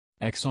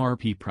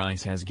XRP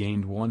price has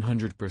gained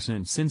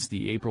 100% since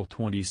the April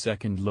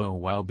 22 low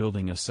while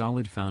building a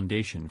solid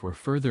foundation for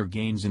further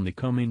gains in the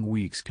coming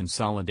weeks.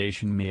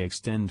 Consolidation may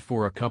extend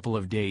for a couple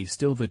of days.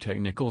 Still, the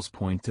technicals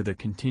point to the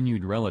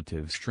continued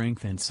relative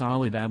strength and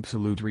solid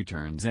absolute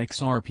returns.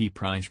 XRP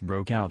price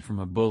broke out from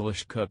a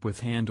bullish cup with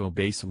handle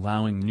base,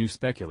 allowing new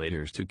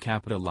speculators to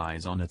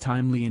capitalize on a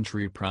timely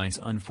entry price.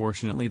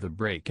 Unfortunately, the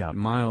breakout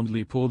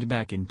mildly pulled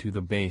back into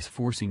the base,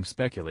 forcing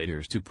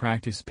speculators to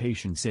practice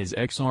patience as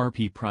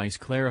XRP price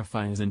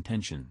clarifies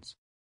intentions.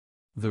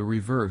 The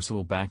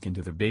reversal back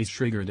into the base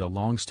triggered a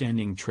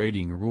long-standing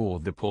trading rule,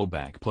 the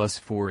pullback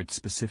 +4. It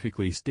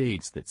specifically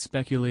states that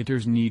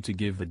speculators need to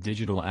give the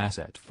digital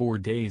asset 4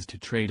 days to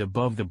trade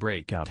above the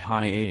breakout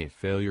high. A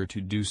failure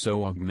to do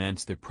so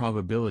augments the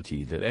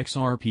probability that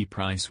XRP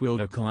price will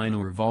decline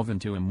or evolve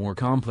into a more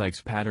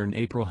complex pattern.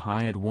 April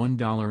high at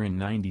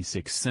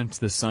 $1.96,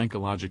 the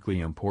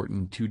psychologically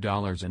important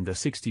 $2 and the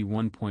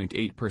 61.8%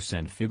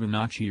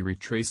 Fibonacci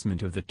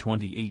retracement of the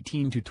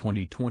 2018 to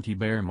 2020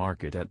 bear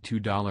market at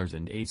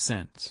 $2.08.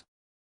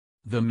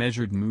 The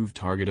measured move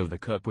target of the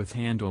cup with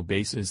handle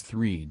base is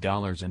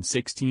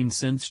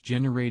 $3.16,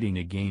 generating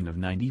a gain of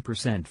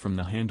 90% from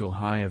the handle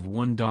high of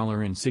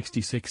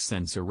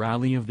 $1.66. A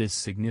rally of this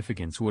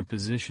significance would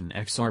position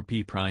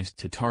XRP price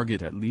to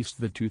target at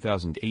least the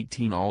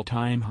 2018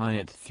 all-time high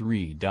at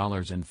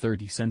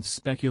 $3.30.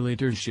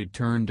 Speculators should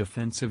turn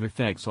defensive if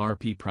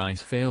XRP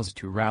price fails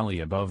to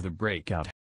rally above the breakout